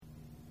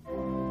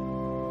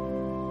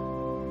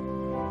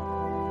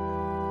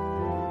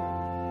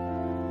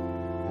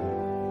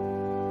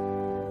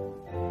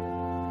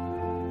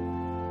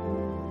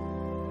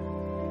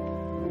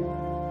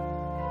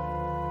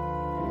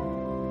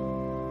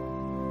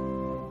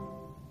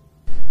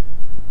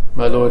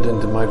My Lord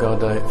and my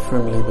God, I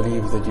firmly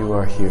believe that you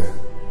are here,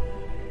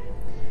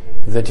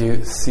 that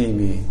you see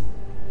me,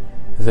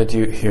 that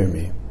you hear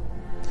me.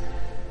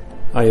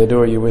 I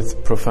adore you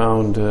with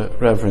profound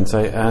reverence.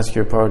 I ask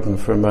your pardon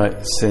for my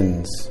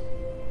sins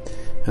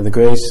and the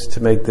grace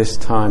to make this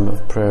time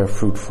of prayer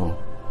fruitful.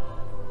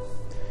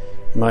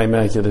 My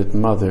Immaculate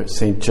Mother,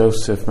 Saint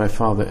Joseph, my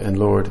Father and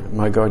Lord,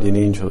 my guardian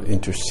angel,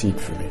 intercede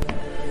for me.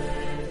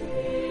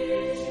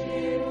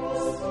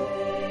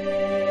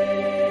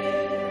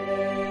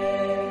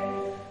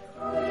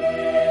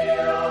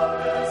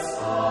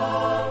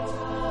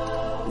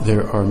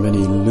 There are many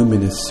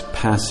luminous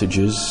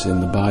passages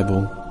in the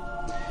Bible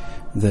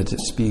that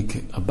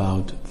speak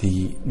about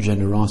the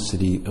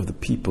generosity of the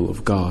people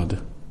of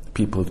God, the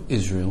people of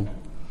Israel,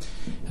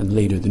 and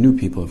later the new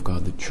people of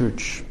God, the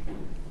church.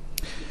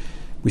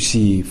 We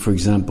see, for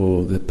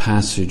example, the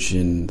passage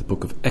in the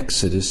book of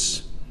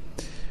Exodus.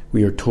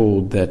 We are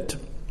told that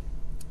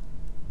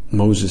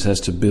Moses has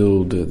to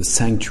build the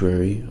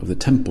sanctuary of the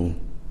temple.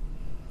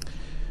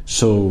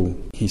 So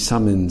he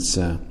summons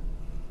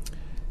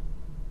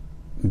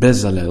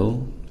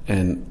Bezalel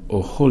and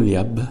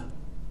Oholiab,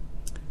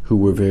 who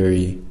were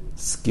very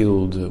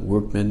skilled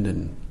workmen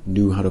and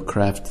knew how to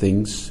craft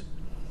things.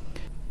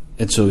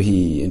 And so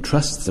he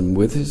entrusts them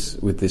with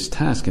this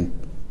task, and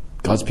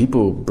God's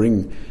people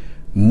bring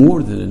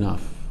more than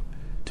enough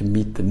to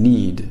meet the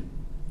need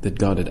that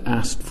God had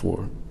asked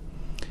for.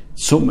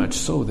 So much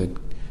so that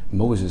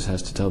Moses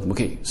has to tell them,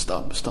 okay,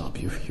 stop,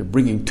 you're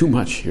bringing too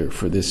much here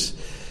for this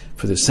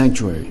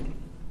sanctuary.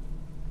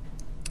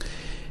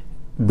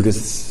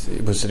 Because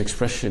it was an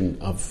expression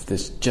of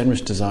this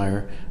generous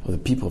desire of the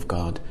people of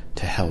God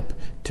to help,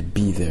 to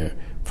be there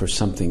for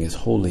something as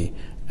holy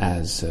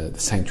as the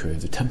sanctuary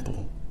of the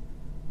temple.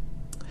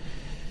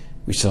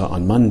 We saw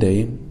on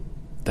Monday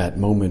that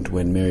moment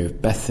when Mary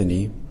of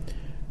Bethany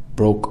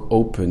broke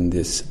open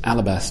this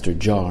alabaster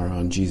jar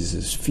on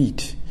Jesus'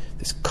 feet,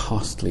 this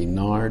costly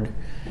nard,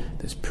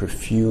 this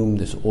perfume,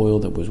 this oil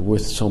that was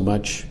worth so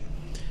much,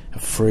 a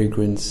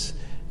fragrance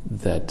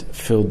that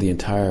filled the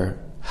entire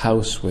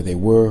house where they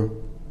were.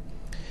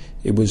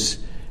 It was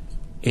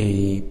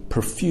a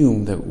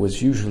perfume that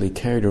was usually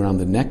carried around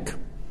the neck,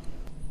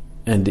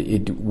 and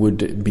it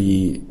would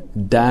be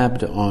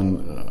dabbed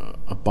on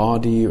a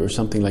body or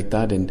something like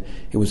that, and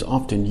it was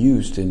often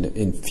used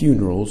in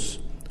funerals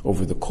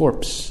over the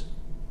corpse.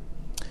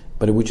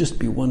 But it would just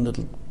be one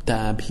little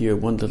dab here,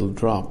 one little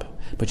drop.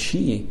 But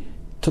she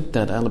took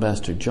that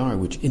alabaster jar,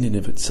 which in and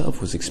of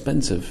itself was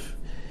expensive,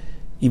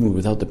 even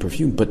without the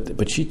perfume,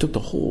 but she took the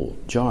whole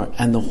jar,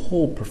 and the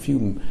whole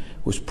perfume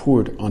was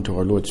poured onto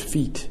our Lord's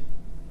feet.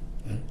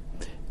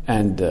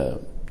 And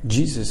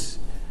Jesus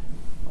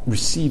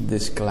received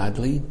this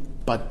gladly,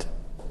 but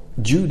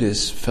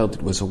Judas felt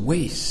it was a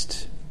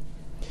waste.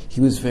 He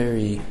was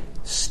very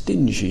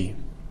stingy,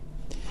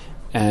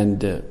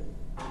 and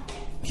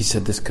he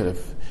said, this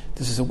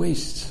is a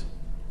waste.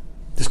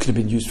 This could have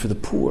been used for the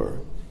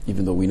poor,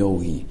 even though we know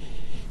he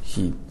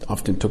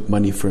often took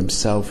money for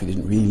himself. He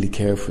didn't really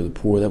care for the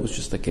poor. That was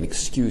just like an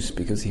excuse,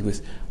 because he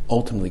was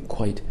ultimately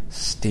quite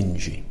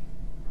stingy.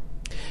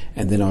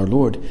 And then our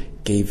Lord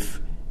gave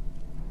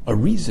a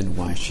reason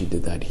why she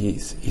did that. He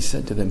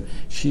said to them,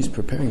 she's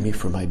preparing me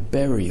for my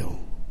burial.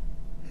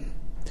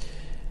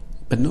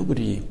 But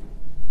nobody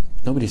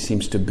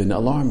seems to have been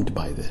alarmed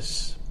by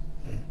this.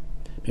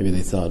 Maybe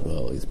they thought,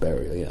 well, his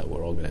burial, yeah,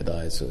 we're all going to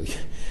die, so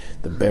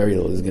the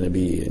burial is going to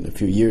be in a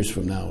few years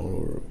from now,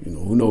 or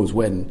who knows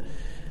when.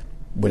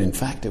 But in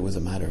fact, it was a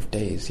matter of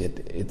days. Yet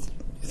it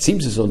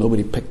seems as though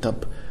nobody picked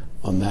up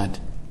on that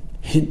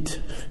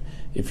hint,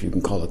 if you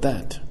can call it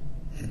that.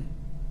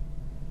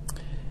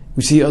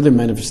 We see other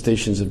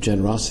manifestations of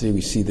generosity.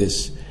 We see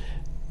this,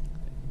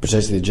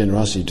 precisely the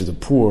generosity to the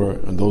poor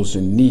and those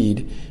in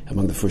need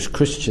among the first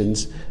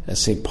Christians,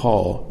 as St.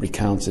 Paul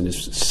recounts in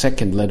his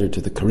second letter to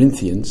the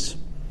Corinthians.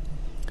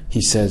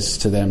 He says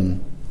to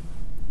them,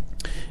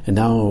 and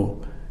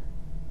now,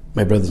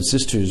 my brothers and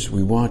sisters,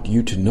 we want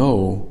you to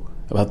know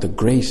about the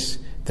grace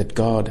that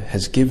God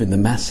has given the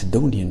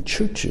Macedonian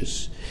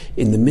churches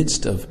in the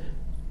midst of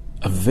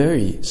a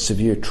very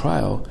severe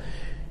trial.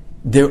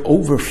 Their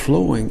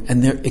overflowing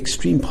and their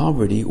extreme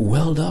poverty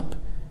welled up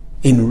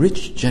in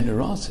rich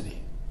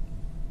generosity.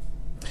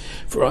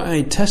 For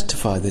I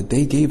testify that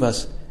they gave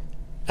us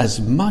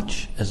as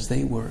much as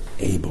they were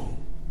able,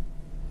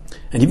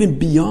 and even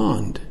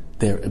beyond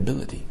their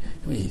ability.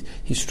 I mean,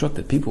 he's struck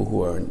that people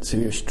who are in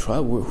severe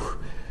trial were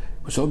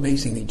so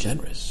amazingly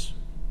generous.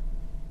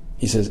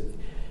 He says,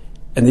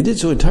 and they did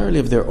so entirely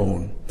of their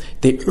own.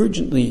 They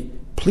urgently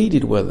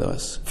pleaded with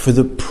us for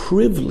the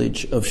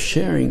privilege of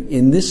sharing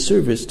in this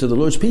service to the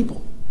Lord's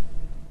people.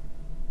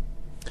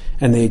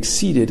 And they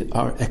exceeded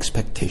our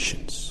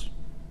expectations.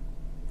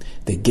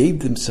 They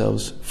gave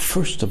themselves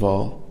first of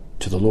all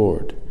to the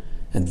Lord,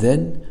 and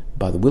then,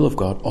 by the will of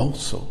God,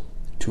 also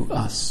to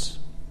us.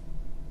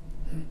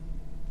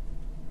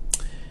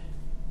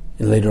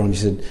 And later on he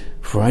said,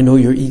 for I know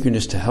your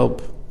eagerness to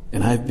help,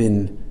 and I've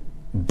been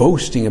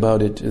boasting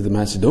about it to the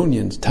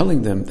Macedonians,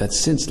 telling them that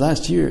since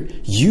last year,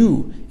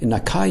 you in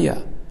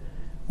Achaia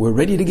were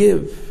ready to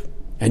give,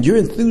 and your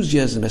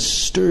enthusiasm has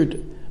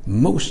stirred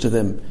most of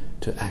them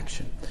to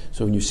action.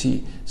 So when you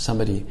see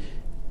somebody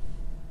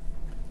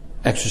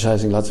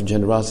exercising lots of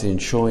generosity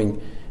and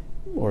showing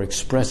or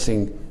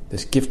expressing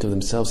this gift of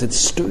themselves, it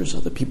stirs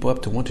other people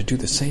up to want to do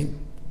the same.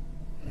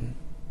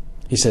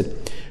 He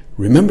said,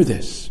 remember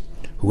this,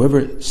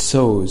 whoever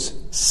sows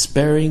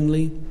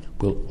sparingly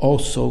will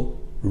also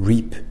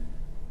reap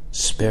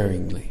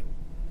sparingly.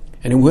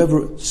 And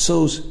whoever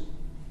sows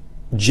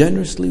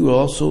generously will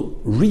also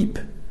reap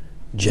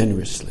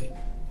generously.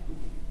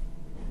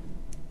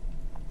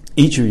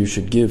 Each of you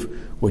should give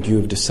what you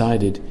have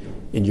decided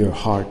in your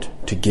heart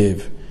to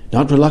give,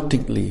 not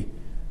reluctantly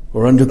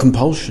or under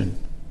compulsion.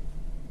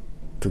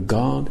 For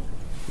God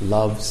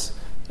loves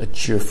a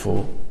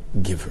cheerful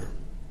giver.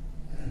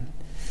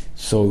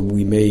 So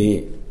we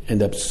may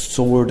end up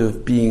sort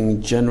of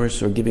being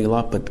generous or giving a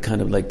lot, but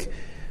kind of like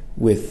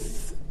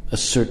with a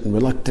certain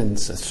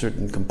reluctance, a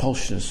certain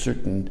compulsion, a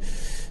certain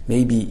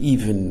maybe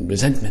even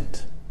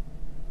resentment.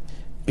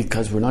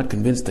 Because we're not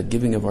convinced that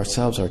giving of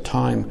ourselves, our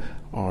time,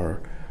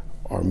 our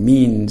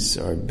means,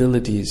 our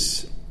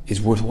abilities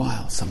is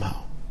worthwhile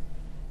somehow.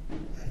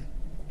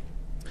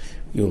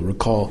 You'll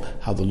recall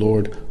how the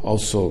Lord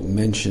also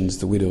mentions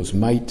the widow's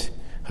mite,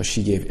 how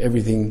she gave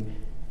everything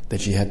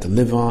that she had to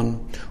live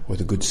on, or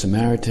the Good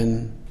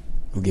Samaritan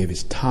who gave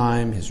his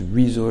time, his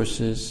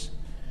resources,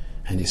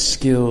 and his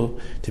skill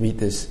to meet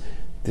this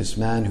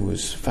man who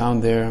was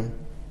found there,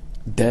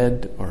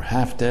 dead or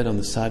half dead on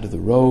the side of the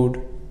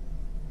road.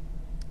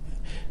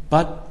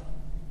 But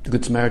the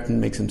Good Samaritan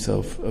makes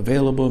himself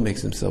available,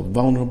 makes himself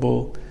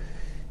vulnerable.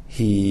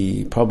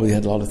 He probably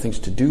had a lot of things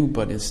to do,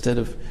 but instead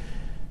of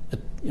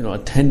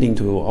attending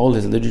to all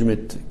his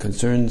legitimate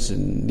concerns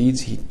and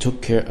needs, he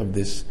took care of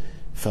this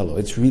fellow.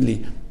 It's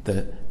really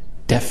the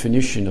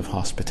definition of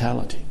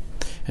hospitality.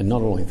 And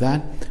not only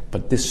that,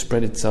 but this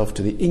spread itself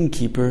to the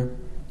innkeeper,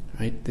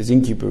 right? This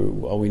innkeeper,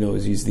 all we know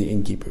is he's the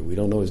innkeeper. We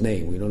don't know his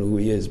name. We don't know who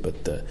he is,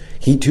 but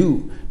he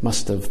too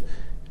must have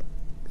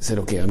said,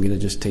 okay, I'm going to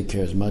just take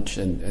care as much,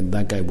 and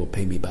that guy will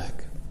pay me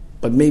back.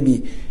 But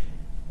maybe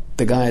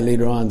the guy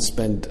later on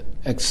spent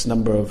X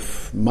number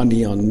of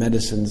money on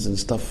medicines and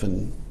stuff,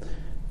 and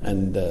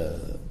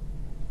the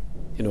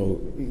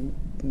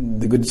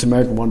Good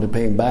Samaritan wanted to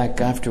pay him back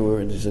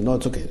afterward, and he said, no,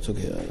 it's okay,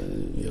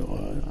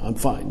 I'm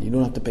fine, you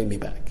don't have to pay me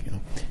back.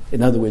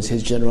 In other words,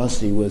 his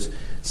generosity was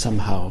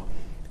somehow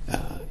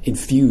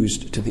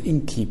infused to the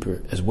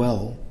innkeeper as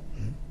well.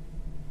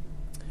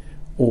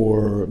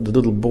 Or the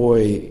little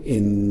boy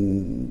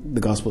in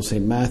the Gospel of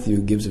St. Matthew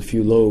gives a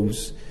few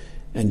loaves,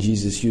 and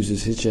Jesus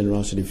uses his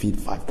generosity to feed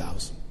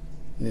 5,000.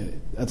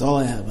 That's all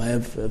I have. I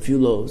have a few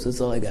loaves.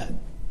 That's all I got.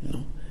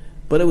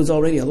 But it was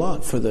already a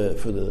lot for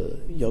the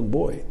young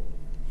boy.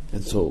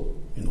 And so,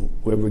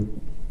 whoever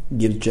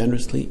gives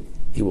generously,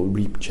 he will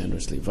reap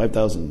generously.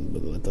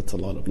 5,000, that's a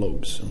lot of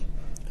loaves,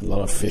 a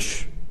lot of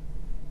fish.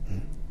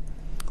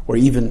 Or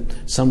even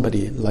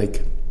somebody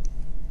like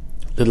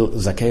little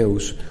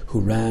Zacchaeus, who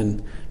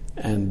ran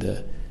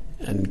and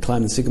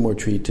climbed the sycamore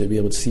tree to be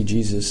able to see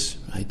Jesus,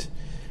 right?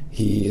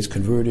 He is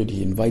converted,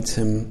 he invites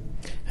him,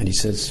 and he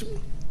says,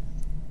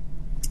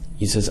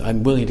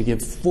 I'm willing to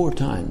give 4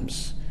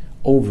 times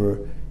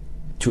over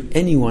to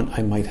anyone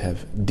I might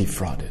have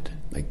defrauded.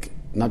 Like,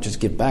 not just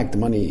give back the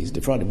money he's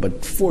defrauded,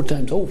 but 4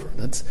 times over.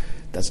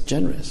 That's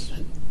generous.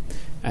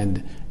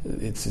 And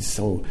it's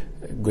so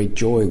great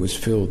joy was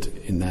filled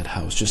in that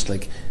house, just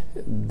like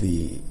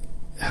the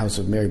house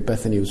of Mary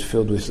Bethany was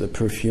filled with the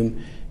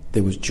perfume.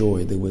 There was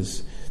joy. There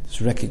was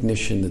this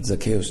recognition that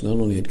Zacchaeus not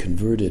only had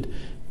converted,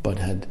 but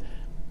had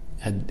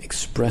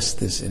expressed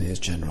this in his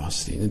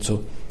generosity. And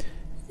so,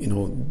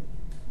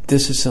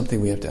 this is something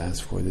we have to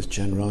ask for, this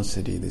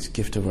generosity, this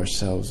gift of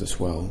ourselves as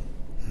well.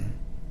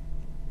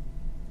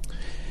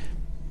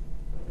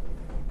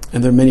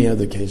 And there are many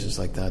other cases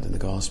like that in the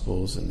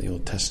Gospels and the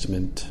Old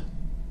Testament.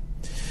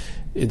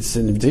 It's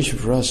an invitation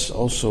for us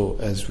also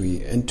as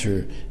we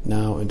enter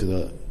now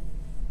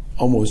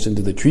almost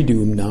into the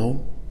Triduum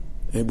now,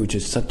 which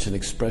is such an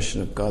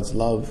expression of God's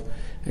love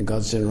and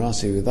God's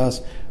generosity with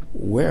us.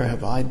 Where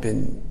have I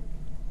been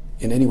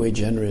in any way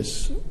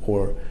generous,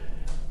 or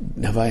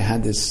have I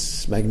had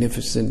this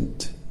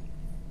magnificent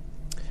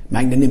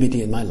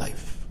magnanimity in my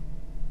life?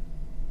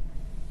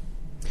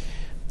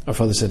 Our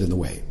Father said in the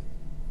Way,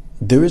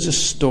 there is a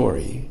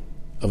story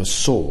of a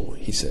soul,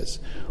 he says,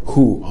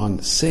 who,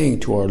 on saying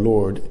to our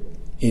Lord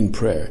in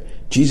prayer,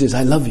 Jesus,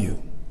 I love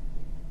you,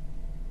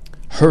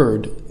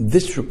 heard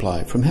this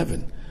reply from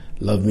heaven.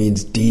 Love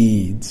means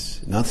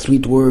deeds, not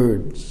sweet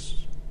words.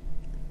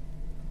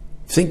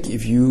 Think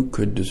if you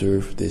could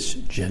deserve this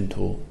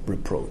gentle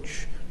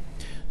reproach.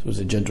 So it was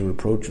a gentle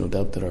reproach, no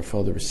doubt, that our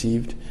Father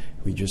received.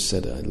 We just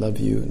said, I love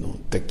you,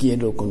 te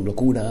quiero con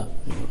locura,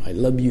 I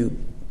love you,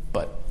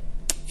 but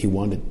he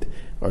wanted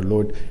our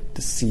Lord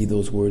to see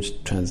those words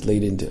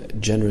translated into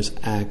generous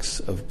acts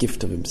of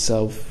gift of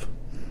himself.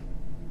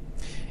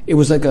 It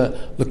was like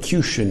a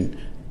locution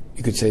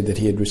you could say that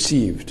he had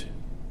received.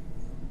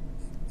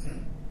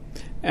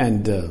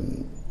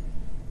 And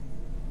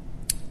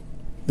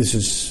this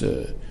is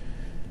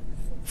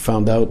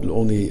found out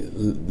only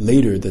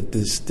later that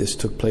this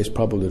took place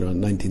probably around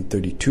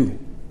 1932.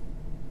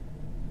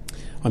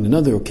 On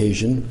another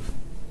occasion,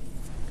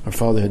 our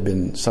father had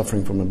been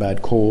suffering from a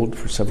bad cold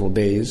for several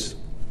days,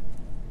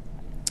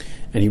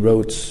 and he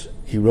wrote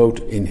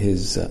in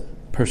his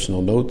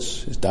personal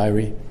notes, his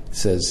diary,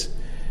 says,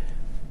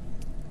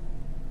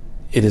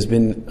 "It has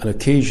been an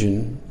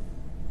occasion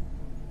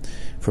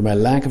for my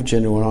lack of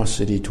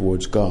generosity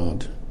towards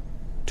God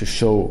to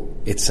show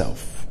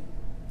itself."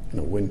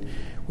 You know,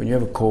 when you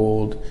have a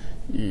cold,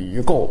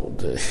 you're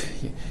cold,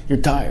 you're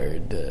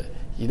tired,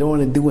 you don't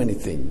want to do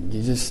anything,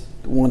 you just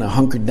want to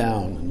hunker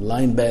down and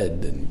lie in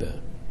bed. And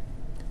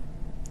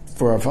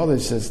for our father,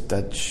 he says,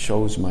 that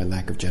shows my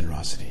lack of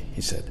generosity.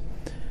 He said,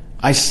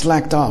 "I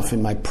slacked off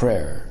in my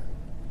prayer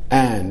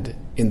and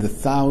in the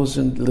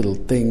 1,000 little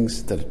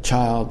things that a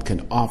child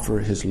can offer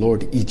his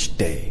Lord each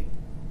day.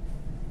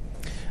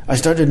 I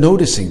started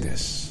noticing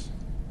this,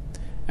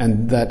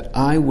 and that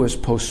I was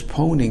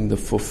postponing the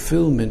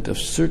fulfillment of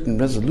certain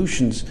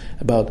resolutions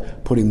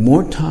about putting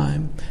more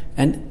time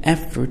and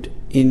effort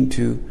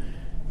into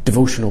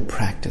devotional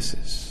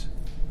practices.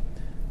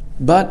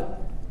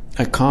 But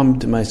I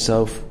calmed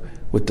myself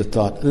with the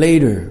thought,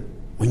 later,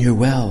 when you're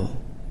well,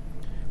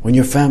 when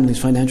your family's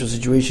financial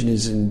situation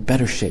is in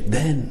better shape,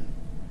 then."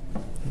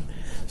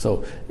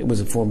 So it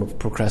was a form of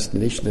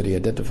procrastination that he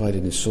identified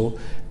in his soul,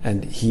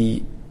 and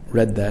he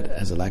read that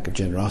as a lack of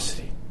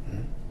generosity.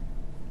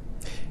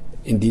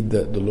 Indeed,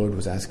 the Lord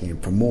was asking him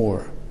for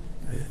more.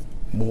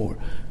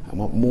 I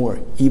want more,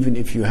 even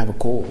if you have a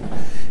cold.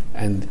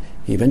 And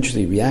he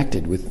eventually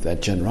reacted with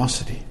that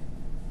generosity.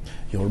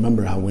 You'll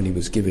remember how when he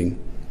was giving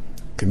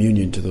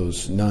communion to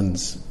those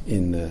nuns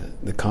in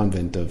the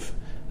convent of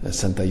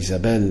Santa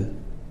Isabel,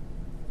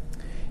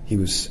 he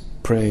was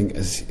praying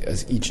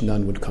as each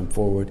nun would come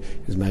forward.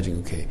 He was imagining,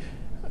 okay,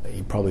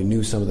 he probably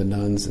knew some of the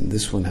nuns, and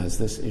this one has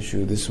this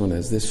issue, this one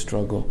has this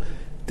struggle,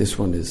 this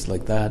one is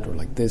like that or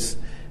like this.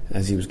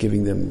 As he was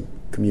giving them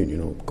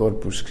communion,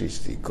 Corpus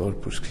Christi,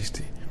 Corpus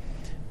Christi.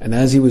 And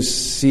as he was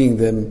seeing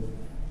them,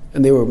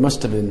 and they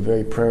must have been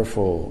very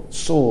prayerful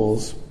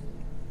souls,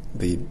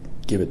 they'd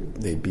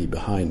be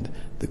behind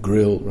the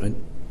grill, right?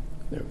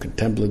 They're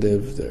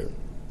contemplative, they're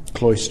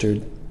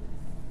cloistered.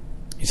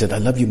 He said, "I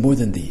love you more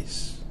than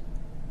these."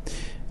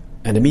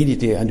 And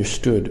immediately I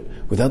understood,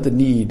 without the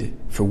need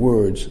for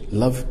words,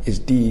 love is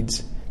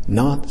deeds,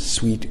 not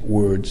sweet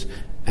words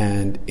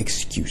and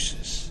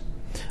excuses.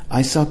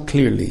 I saw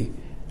clearly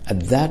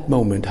at that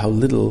moment how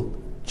little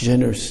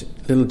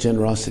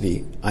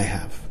generosity I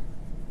have.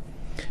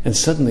 And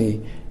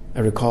suddenly I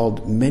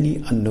recalled many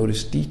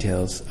unnoticed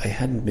details I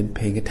hadn't been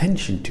paying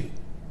attention to,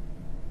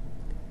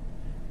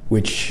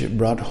 which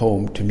brought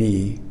home to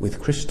me with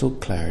crystal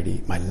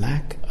clarity my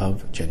lack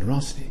of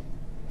generosity.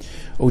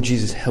 Oh,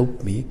 Jesus,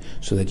 help me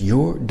so that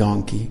your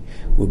donkey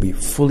will be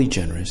fully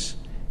generous.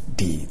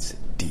 Deeds.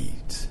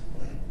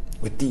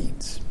 With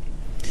deeds.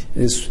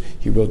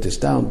 He wrote this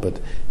down, but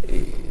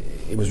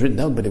it was written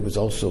down, but it was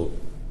also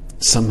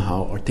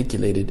somehow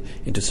articulated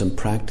into some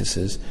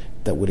practices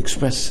that would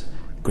express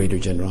greater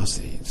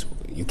generosity.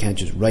 You can't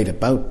just write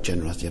about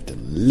generosity, you have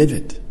to live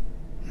it.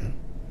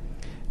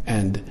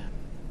 And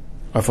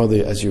our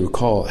father, as you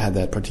recall, had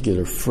that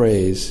particular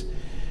phrase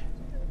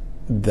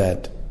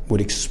that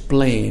would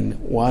explain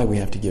why we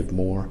have to give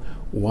more,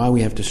 why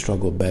we have to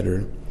struggle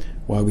better,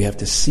 why we have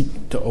to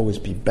seek to always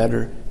be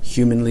better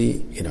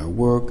humanly, in our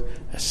work,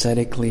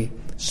 ascetically,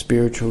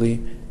 spiritually,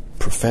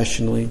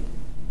 professionally,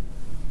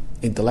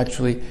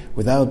 intellectually,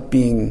 without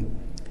being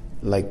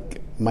like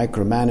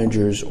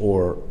micromanagers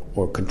or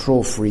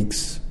control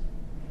freaks.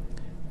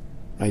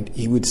 Right?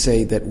 He would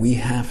say that we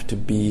have to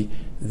be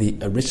the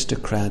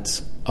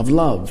aristocrats of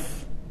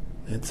love.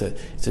 It's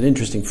an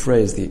interesting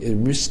phrase, the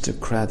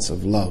aristocrats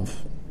of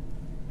love.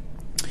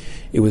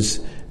 It was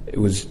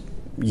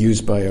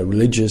used by a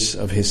religious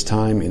of his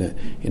time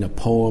in a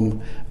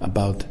poem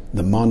about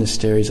the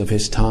monasteries of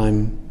his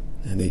time,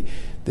 and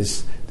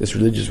this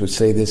religious would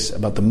say this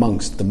about the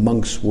monks. The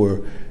monks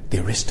were the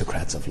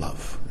aristocrats of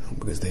love,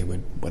 because they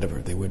would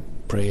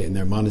pray in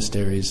their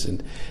monasteries.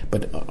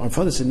 But our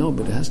father said no,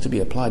 but it has to be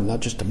applied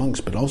not just to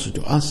monks but also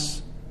to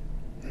us,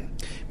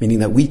 meaning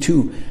that we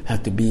too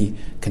have to be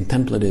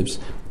contemplatives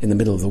in the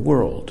middle of the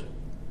world.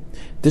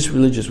 This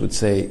religious would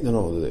say,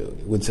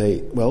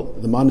 well,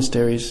 the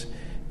monasteries,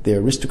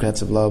 they're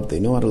aristocrats of love, they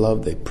know how to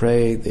love, they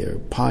pray, they're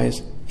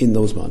pious in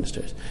those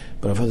monasteries.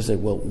 But our father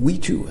said, well, we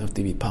too have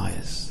to be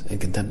pious and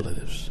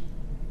contemplatives,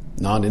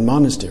 not in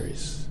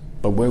monasteries,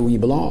 but where we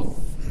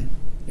belong,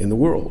 in the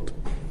world.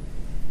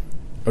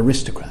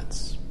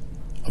 Aristocrats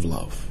of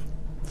love.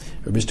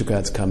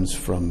 Aristocrats comes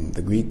from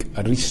the Greek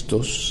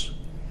aristos.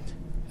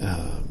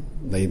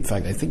 In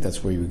fact, I think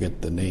that's where you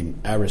get the name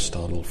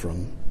Aristotle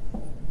from,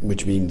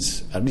 which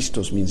means,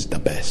 Aristos means the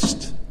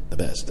best,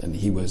 and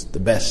he was the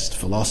best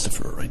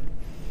philosopher, right?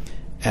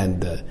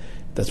 And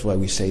that's why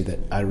we say that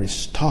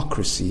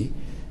aristocracy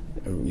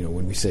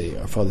When we say,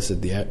 our father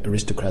said the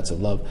aristocrats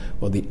of love,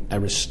 well, the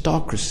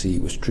aristocracy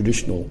was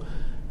traditionally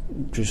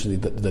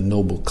the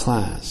noble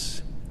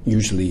class,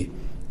 usually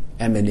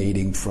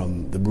emanating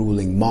from the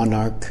ruling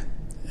monarch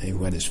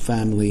who had his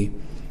family,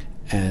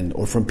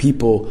 or from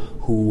people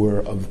who were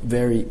of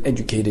very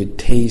educated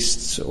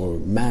tastes or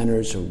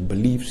manners or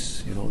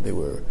beliefs. They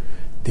were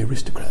the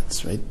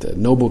aristocrats, right? The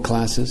noble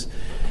classes.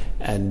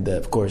 And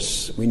of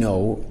course, we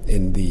know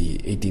in the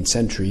 18th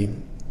century,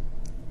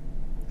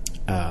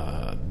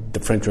 the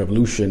French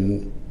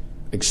Revolution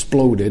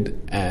exploded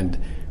and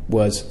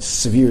was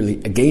severely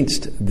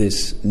against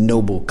this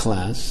noble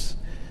class.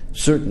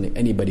 Certainly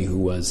anybody who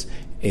was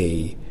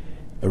a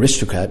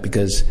aristocrat,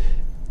 because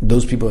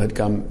those people had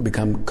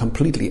become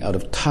completely out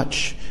of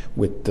touch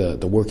with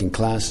the working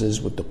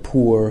classes, with the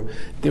poor.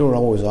 They were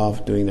always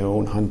off doing their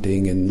own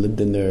hunting and lived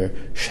in their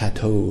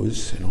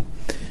chateaus,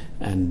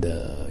 And,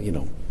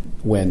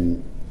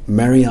 when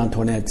Marie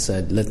Antoinette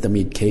said, "Let them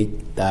eat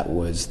cake," that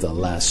was the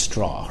last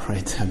straw,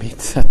 right? I mean,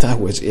 that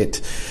was it.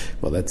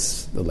 Well,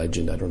 that's the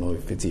legend. I don't know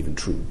if it's even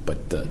true,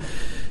 but,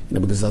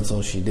 because that's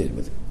all she did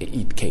was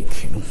eat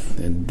cake,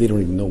 And they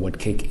don't even know what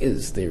cake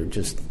is. They're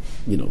just,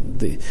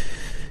 they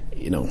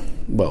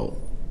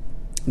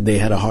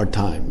had a hard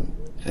time,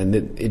 and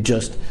it's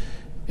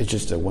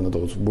just one of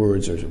those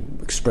words or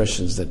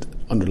expressions that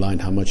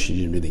underlined how much she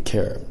didn't really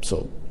care.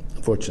 So,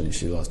 unfortunately,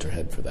 she lost her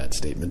head for that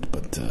statement.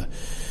 But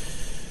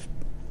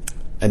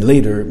and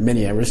later,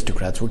 many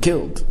aristocrats were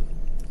killed.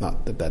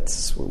 Not that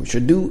that's what we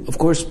should do, of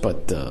course,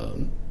 but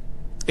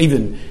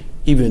even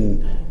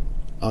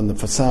on the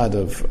facade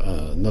of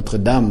Notre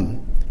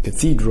Dame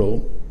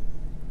Cathedral,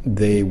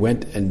 they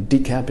went and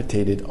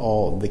decapitated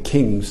all the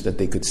kings that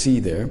they could see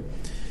there.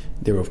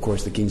 They were, of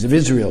course, the kings of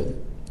Israel.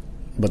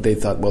 But they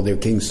thought, well, they're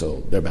kings,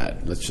 so they're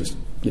bad. Let's just,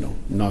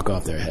 knock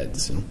off their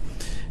heads.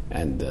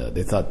 And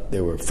they thought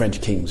they were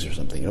French kings or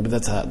something. But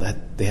that's how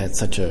they had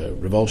such a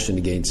revulsion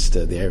against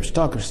the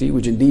aristocracy,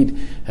 which indeed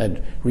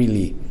had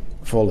really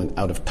fallen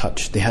out of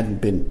touch. They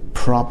hadn't been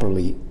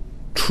properly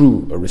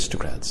true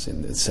aristocrats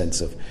in the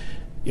sense of,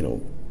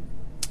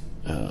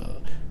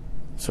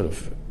 sort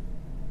of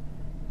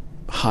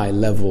high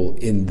level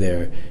in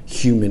their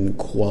human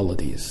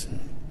qualities.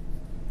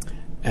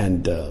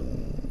 And,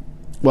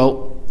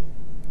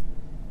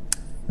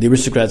 the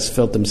aristocrats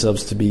felt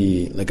themselves to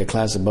be like a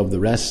class above the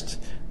rest,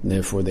 and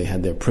therefore they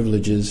had their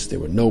privileges, they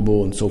were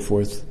noble and so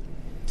forth.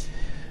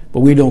 But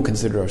we don't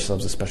consider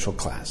ourselves a special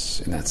class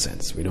in that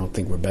sense. We don't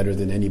think we're better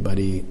than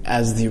anybody,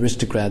 as the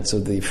aristocrats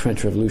of the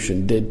French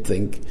Revolution did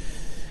think.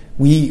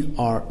 We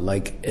are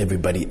like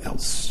everybody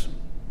else.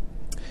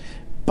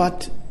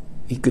 But,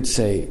 you could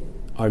say,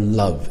 our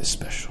love is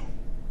special.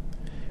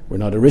 We're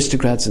not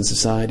aristocrats in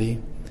society.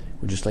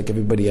 We're just like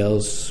everybody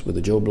else with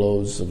the Joe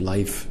Blows of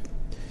life.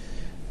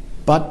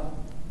 But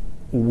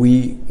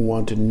we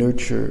want to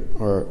nurture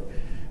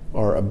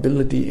our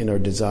ability and our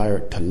desire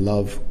to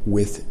love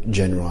with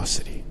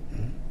generosity.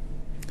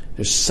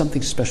 There's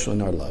something special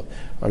in our love.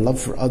 Our love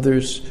for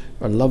others,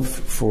 our love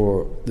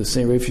for the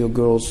St. Raphael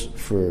girls,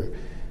 for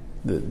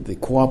the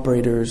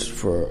cooperators,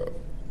 for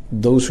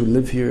those who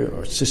live here,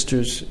 our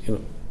sisters,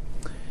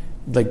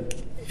 like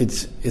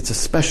it's a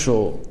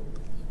special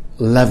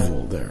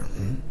level there.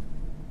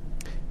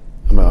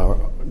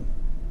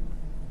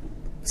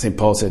 St.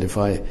 Paul said, if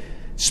I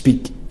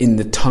speak in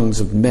the tongues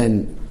of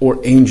men or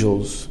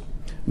angels,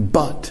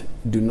 but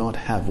do not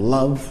have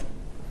love,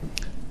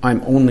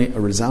 I'm only a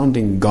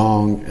resounding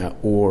gong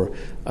or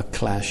a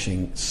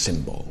clashing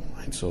cymbal.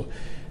 Right? So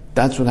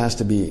that's what has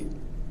to be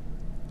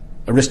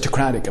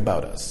aristocratic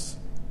about us.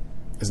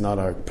 It's not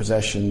our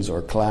possessions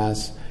or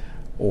class,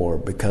 or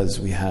because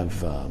we have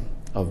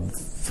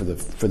for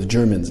the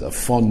Germans a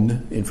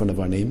von in front of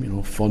our name.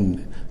 Von.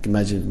 You can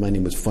imagine if my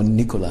name was von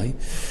Nicolai.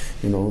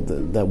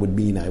 That would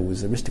mean I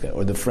was aristocrat.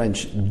 Or the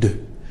French de,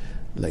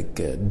 like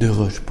de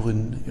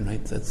Rochebrune.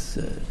 Right? That's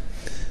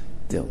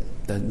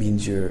that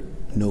means you're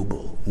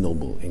noble.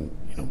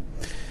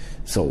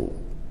 So,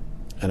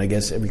 and I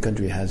guess every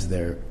country has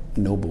their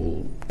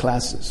noble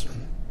classes,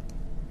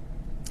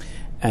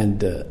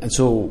 and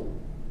so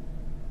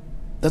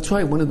that's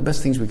why one of the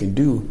best things we can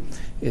do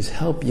is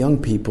help young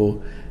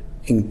people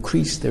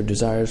increase their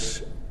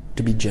desires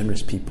to be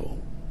generous people,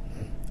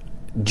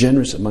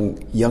 generous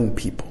among young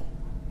people.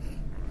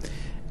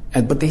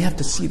 But they have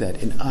to see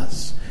that in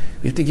us.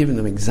 We have to give them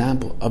an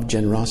example of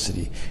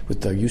generosity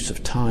with our use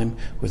of time,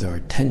 with our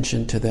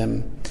attention to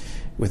them,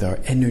 with our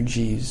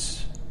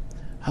energies.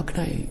 How can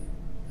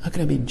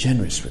I be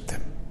generous with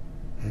them?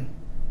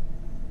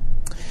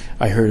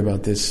 I heard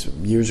about this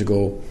years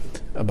ago,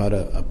 about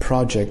a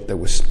project that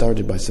was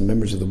started by some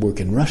members of the work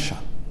in Russia.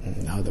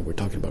 Now that we're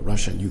talking about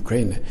Russia and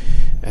Ukraine.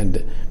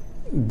 And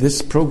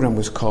this program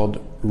was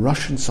called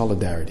Russian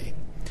Solidarity.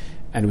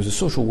 And it was a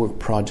social work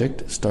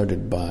project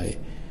started by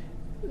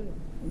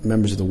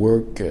members of the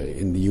work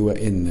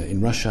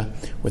in Russia,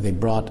 where they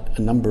brought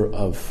a number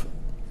of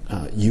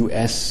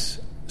U.S.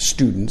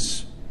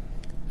 students,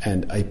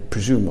 and I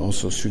presume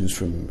also students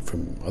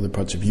from other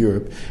parts of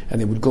Europe, and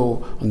they would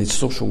go on these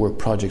social work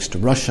projects to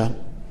Russia,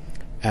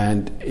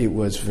 And it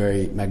was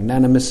very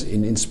magnanimous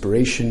in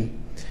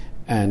inspiration.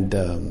 And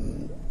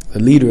the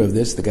leader of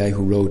this, the guy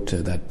who wrote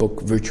that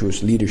book,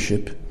 Virtuous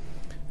Leadership,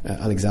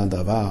 Alexandre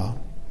Avar,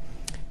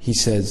 he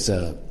says,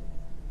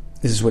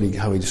 this is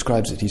how he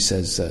describes it. He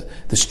says,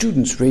 the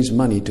students raise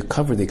money to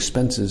cover the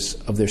expenses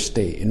of their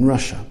stay in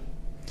Russia.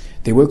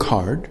 They work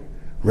hard,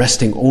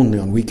 resting only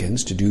on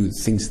weekends to do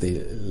things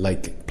they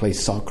like, play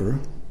soccer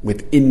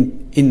with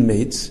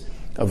inmates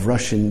of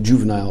Russian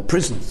juvenile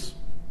prisons.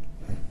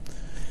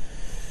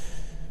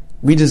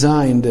 We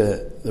designed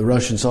the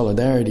Russian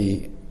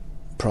Solidarity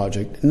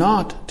Project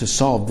not to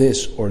solve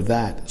this or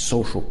that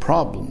social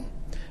problem,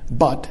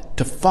 but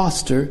to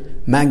foster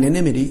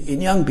magnanimity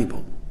in young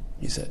people,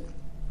 he said.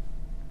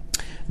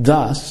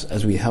 Thus,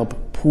 as we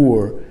help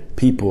poor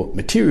people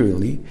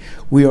materially,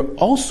 we are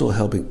also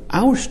helping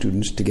our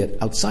students to get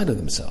outside of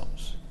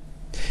themselves.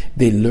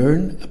 They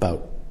learn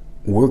about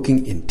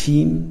working in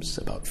teams,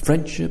 about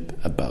friendship,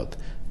 about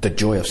the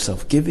joy of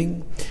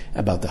self-giving,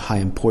 about the high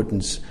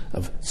importance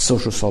of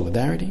social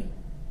solidarity.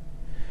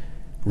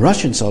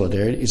 Russian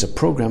Solidarity is a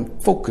program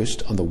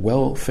focused on the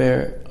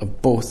welfare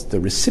of both the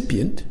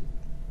recipient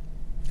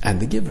and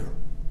the giver.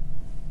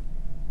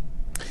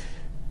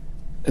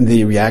 And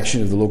the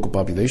reaction of the local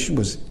population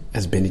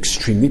has been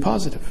extremely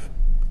positive.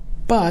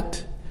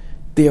 But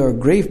they are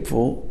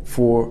grateful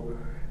for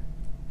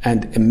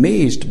and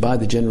amazed by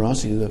the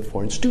generosity of the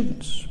foreign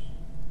students.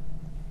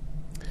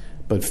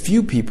 But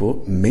few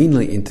people,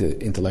 mainly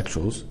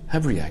intellectuals,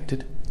 have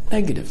reacted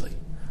negatively.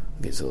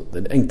 Okay, so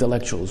the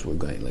intellectuals were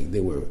going, they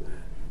were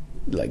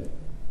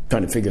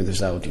trying to figure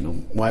this out,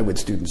 why would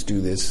students do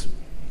this?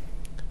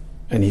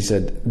 And he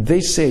said,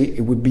 they say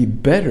it would be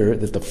better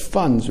that the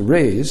funds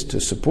raised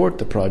to support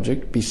the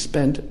project be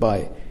spent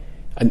by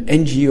an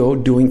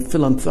NGO doing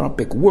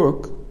philanthropic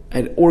work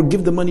or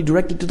give the money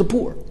directly to the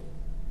poor.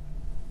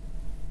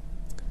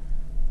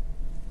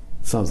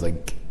 Sounds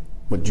like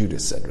what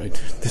Judas said, right?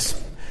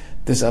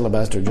 This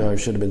alabaster jar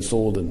should have been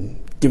sold and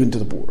given to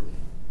the poor.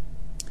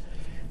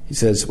 He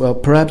says, well,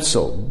 perhaps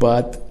so,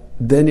 but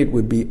then it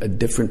would be a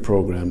different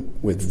program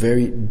with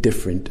very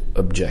different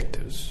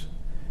objectives.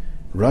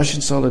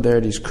 Russian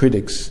Solidarity's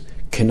critics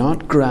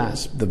cannot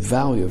grasp the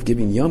value of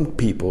giving young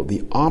people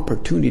the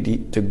opportunity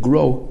to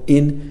grow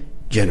in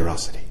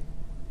generosity,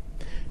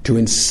 to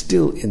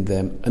instill in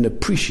them an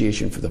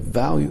appreciation for the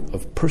value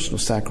of personal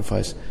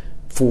sacrifice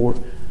for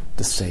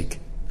the sake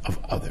of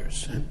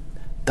others.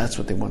 That's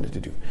what they wanted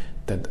to do.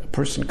 That a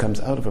person comes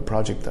out of a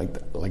project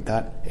like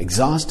that,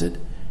 exhausted,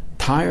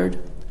 tired,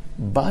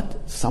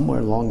 but somewhere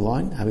along the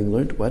line, having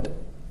learned what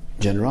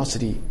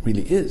generosity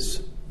really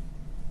is.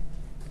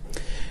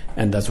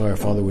 And that's why our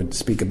Father would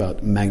speak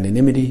about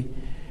magnanimity,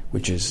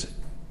 which is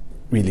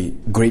really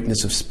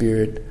greatness of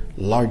spirit,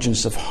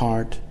 largeness of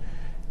heart,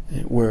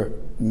 where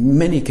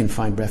many can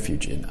find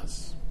refuge in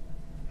us.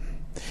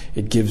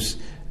 It gives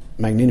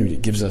magnanimity,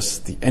 it gives us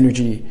the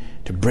energy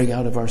to break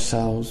out of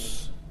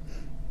ourselves,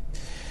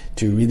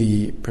 to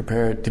really be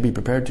prepared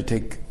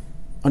to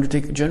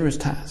undertake generous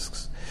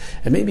tasks.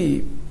 And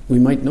maybe we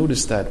might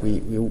notice that we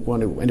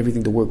want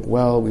everything to work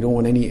well, we don't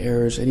want any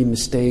errors, any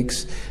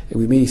mistakes, and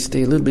we may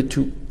stay a little bit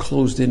too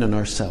closed in on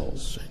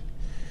ourselves.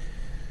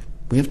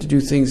 We have to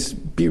do things,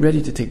 be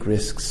ready to take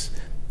risks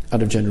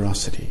out of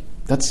generosity.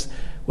 That's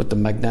what the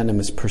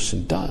magnanimous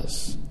person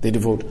does. They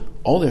devote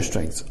all their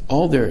strengths,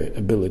 all their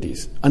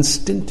abilities,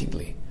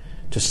 unstintingly,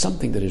 to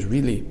something that is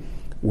really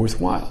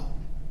worthwhile.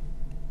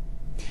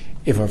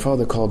 If our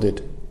Father called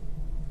it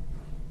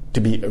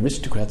to be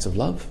aristocrats of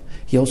love,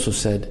 he also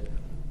said,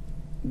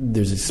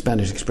 there's a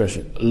Spanish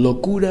expression,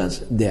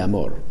 locuras de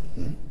amor,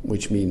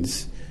 which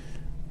means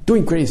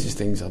doing crazy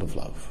things out of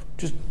love.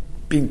 Just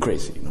being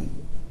crazy,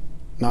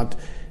 not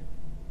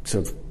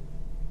sort of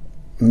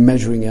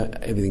measuring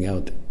everything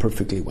out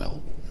perfectly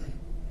well.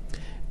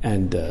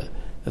 And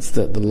that's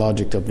the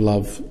logic of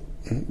love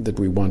that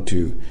we want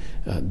to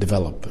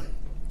develop.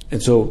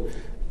 And so,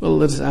 well,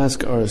 let's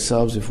ask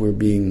ourselves if we're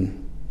being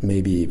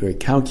maybe very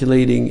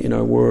calculating in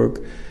our work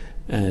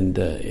and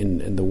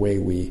in the way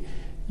we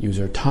use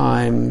our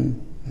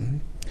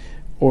time,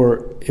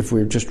 or if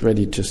we're just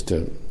ready just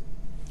to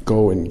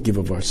go and give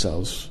of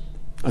ourselves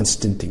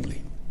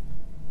unstintingly.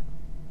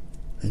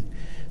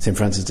 St.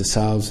 Francis de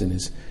Sales, in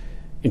his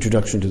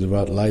Introduction to the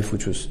Devout Life,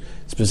 which was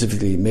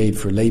specifically made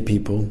for lay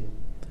people,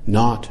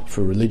 not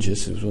for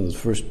religious, he was one of the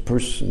first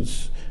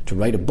persons to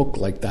write a book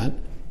like that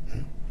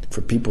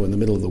for people in the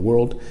middle of the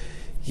world.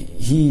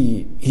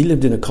 He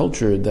lived in a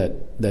culture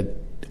that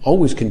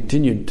always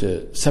continued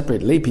to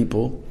separate lay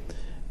people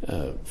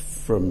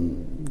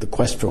from the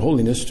quest for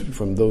holiness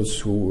from those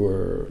who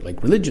were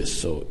religious.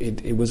 So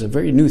it was a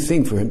very new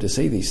thing for him to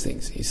say these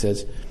things. He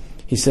said,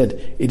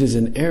 it is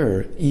an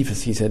error, he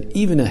said,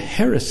 even a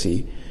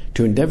heresy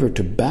to endeavor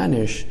to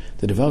banish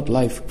the devout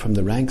life from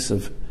the ranks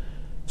of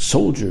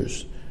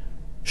soldiers,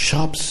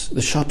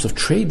 the shops of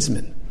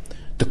tradesmen,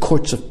 the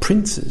courts of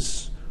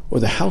princes, or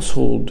the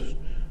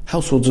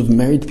households of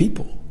married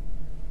people.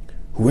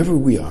 Whoever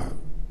we are,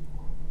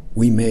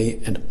 we may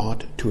and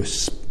ought to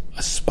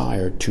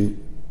aspire to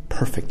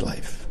perfect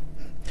life.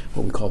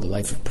 what we call the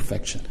life of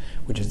perfection,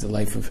 which is the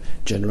life of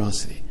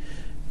generosity.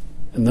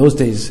 In those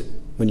days,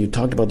 when you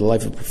talked about the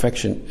life of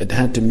perfection, it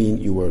had to mean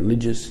you were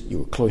religious, you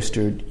were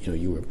cloistered,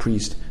 you were a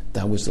priest.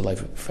 That was the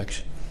life of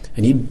perfection.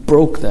 And he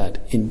broke that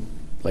in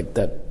like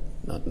that,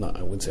 not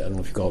I would say, I don't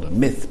know if you call it a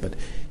myth, but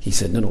he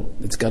said, no,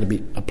 it's got to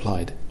be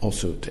applied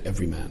also to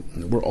every man.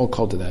 And we're all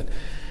called to that.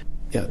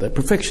 Yeah, that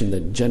perfection,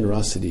 that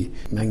generosity,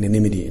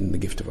 magnanimity in the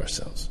gift of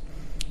ourselves.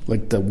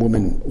 Like the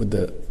woman with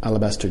the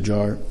alabaster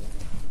jar,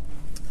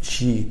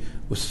 she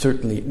was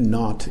certainly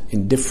not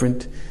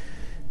indifferent.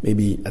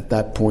 Maybe at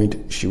that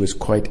point she was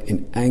quite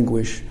in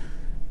anguish,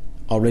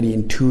 already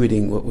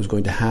intuiting what was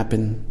going to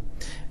happen,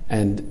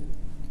 and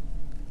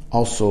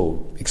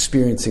also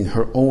experiencing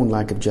her own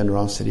lack of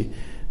generosity,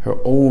 her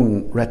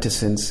own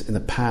reticence in the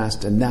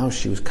past, and now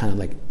she was kind of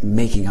like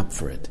making up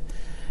for it.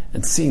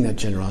 And seeing that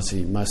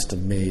generosity must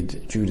have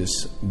made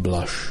Judas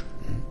blush.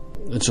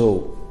 And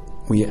so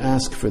we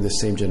ask for this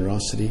same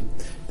generosity,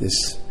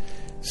 this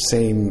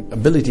same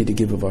ability to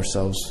give of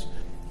ourselves,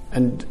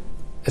 and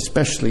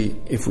especially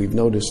if we've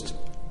noticed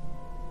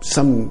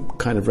some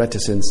kind of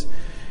reticence,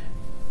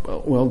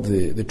 well,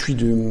 the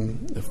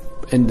Triduum,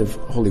 the end of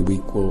Holy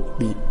Week, will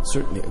be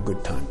certainly a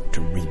good time to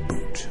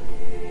reboot.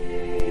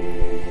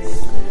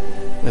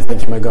 I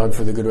thank you, my God,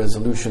 for the good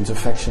resolutions,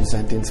 affections,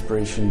 and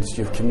inspirations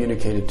you've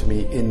communicated to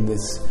me in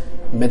this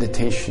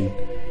meditation.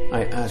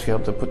 I ask you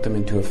help to put them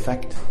into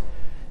effect.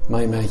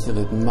 My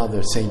Immaculate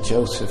Mother, Saint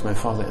Joseph, my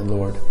Father and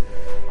Lord,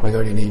 my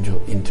guardian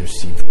angel,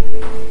 intercede for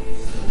me.